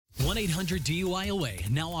1-800-DUIOA,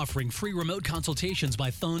 now offering free remote consultations by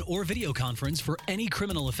phone or video conference for any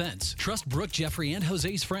criminal offense. Trust Brooke, Jeffrey, and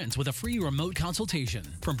Jose's friends with a free remote consultation.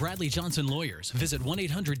 From Bradley Johnson Lawyers, visit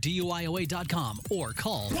 1-800-DUIOA.com or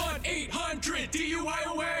call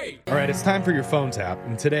 1-800-DUIOA. All right, it's time for your phone tap.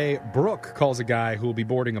 And today, Brooke calls a guy who will be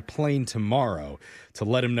boarding a plane tomorrow to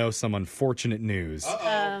let him know some unfortunate news.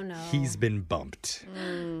 Oh, no. He's been bumped.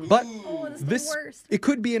 But it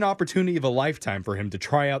could be an opportunity of a lifetime for him to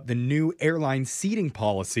try out the new airline seating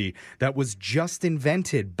policy that was just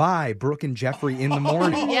invented by Brooke and Jeffrey in the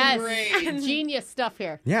morning. Yes, genius stuff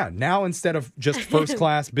here. Yeah, now instead of just first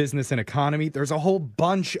class, business, and economy, there's a whole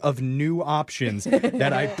bunch of new options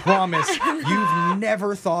that I promise you've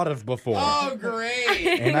never thought of before. Oh,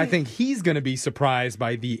 great. And I think he's going to be surprised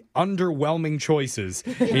by the underwhelming choices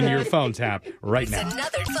in your phone tap right now. It's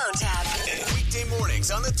another phone tap. Weekday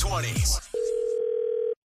mornings on the 20s.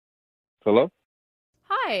 Hello?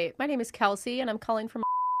 Hi, my name is Kelsey, and I'm calling from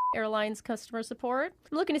Airlines customer support.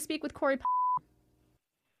 I'm looking to speak with Corey.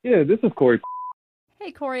 Yeah, this is Corey.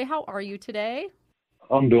 Hey, Corey, how are you today?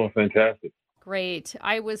 I'm doing fantastic. Great.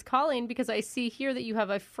 I was calling because I see here that you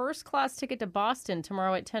have a first-class ticket to Boston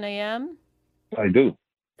tomorrow at 10 a.m. I do.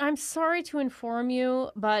 I'm sorry to inform you,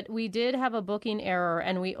 but we did have a booking error,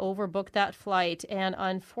 and we overbooked that flight, and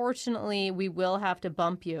unfortunately, we will have to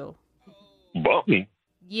bump you. Bump me?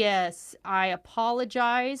 Yes, I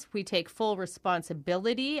apologize. We take full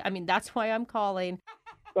responsibility. I mean, that's why I'm calling.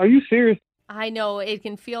 Are you serious? I know it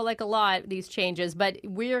can feel like a lot, these changes, but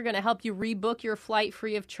we're going to help you rebook your flight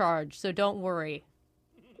free of charge, so don't worry.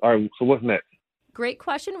 All right, so what's next? Great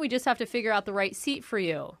question. We just have to figure out the right seat for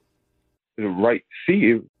you. The right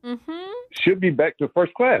seat should be back to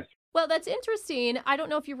first class. Well, that's interesting. I don't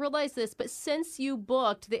know if you realize this, but since you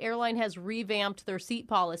booked, the airline has revamped their seat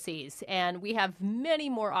policies, and we have many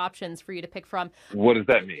more options for you to pick from. What does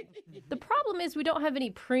that mean? The problem is we don't have any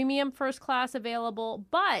premium first class available,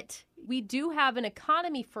 but we do have an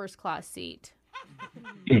economy first class seat.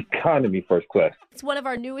 Economy first class. It's one of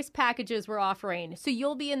our newest packages we're offering. So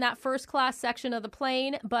you'll be in that first class section of the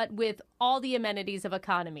plane, but with all the amenities of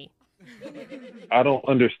economy. I don't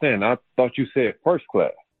understand. I thought you said first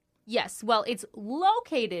class. Yes, well, it's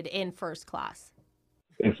located in first class.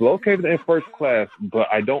 It's located in first class, but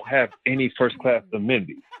I don't have any first class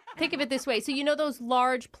amenities. Think of it this way. So you know those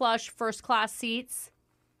large plush first class seats?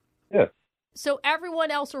 Yeah. So everyone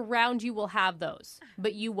else around you will have those,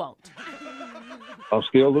 but you won't. I'm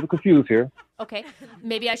still a little confused here. Okay,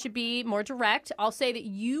 maybe I should be more direct. I'll say that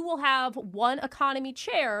you will have one economy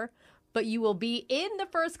chair, but you will be in the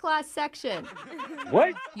first class section.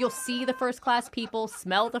 What? You'll see the first class people,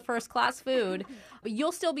 smell the first class food, but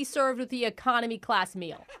you'll still be served with the economy class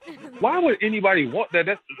meal. Why would anybody want that?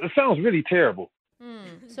 That sounds really terrible.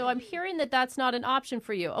 So I'm hearing that that's not an option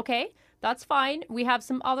for you. Okay, that's fine. We have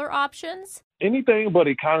some other options. Anything but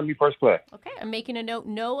economy first class. Okay, I'm making a note,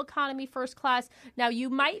 no economy first class. Now, you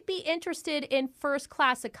might be interested in first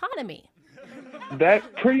class economy.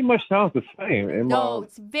 That pretty much sounds the same. No,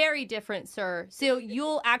 it's very different, sir. So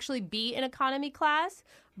you'll actually be in economy class,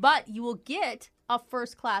 but you will get a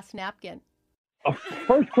first class napkin. A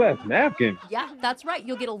first class napkin? Yeah, that's right.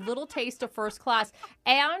 You'll get a little taste of first class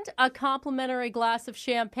and a complimentary glass of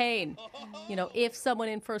champagne. You know, if someone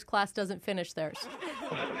in first class doesn't finish theirs.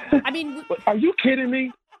 I mean, are you kidding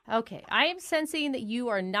me? Okay, I am sensing that you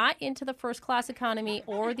are not into the first class economy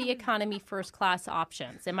or the economy first class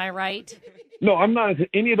options. Am I right? No, I'm not into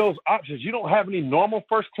any of those options. You don't have any normal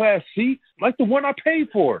first class seats like the one I paid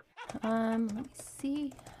for. Let me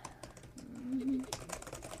see.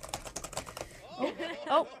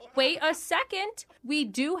 Oh, wait a second. We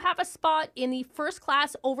do have a spot in the first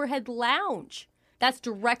class overhead lounge. That's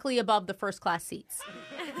directly above the first class seats.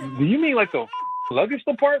 Do you mean like the luggage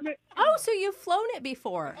department? Oh, so you've flown it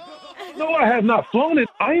before. No, I have not flown it.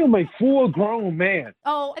 I am a full-grown man.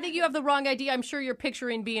 Oh, I think you have the wrong idea. I'm sure you're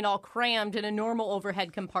picturing being all crammed in a normal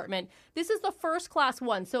overhead compartment. This is the first class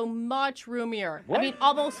one, so much roomier. What? I mean,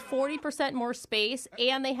 almost 40% more space,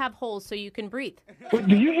 and they have holes so you can breathe. But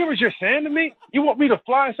do you hear what you're saying to me? You want me to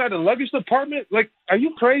fly inside the luggage department? Like, are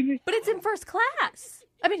you crazy? But it's in first class.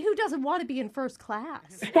 I mean, who doesn't want to be in first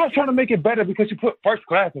class? Stop trying to make it better because you put first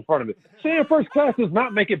class in front of it. Saying first class does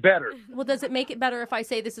not make it better. Well, does it make it better if I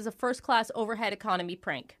say this is a first class overhead economy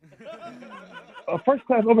prank? A first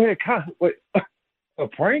class overhead wait, a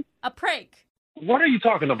prank? A prank. What are you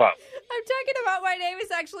talking about? I'm talking about my name is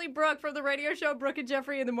actually Brooke from the radio show Brooke and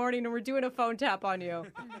Jeffrey in the Morning, and we're doing a phone tap on you.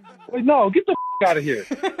 Wait, no, get the out of here.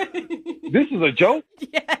 This is a joke?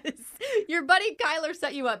 Yes. Your buddy Kyler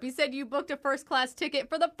set you up. He said you booked a first-class ticket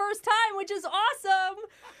for the first time, which is awesome.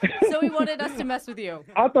 So he wanted us to mess with you.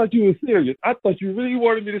 I thought you were serious. I thought you really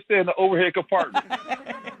wanted me to stay in the overhead compartment.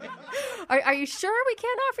 Are you sure we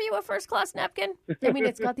can't offer you a first-class napkin? I mean,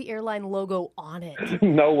 it's got the airline logo on it.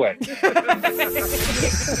 No way. Wake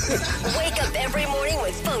up every morning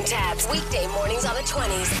with phone taps. Weekday mornings on the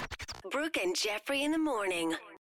 20s. Brooke and Jeffrey in the Morning.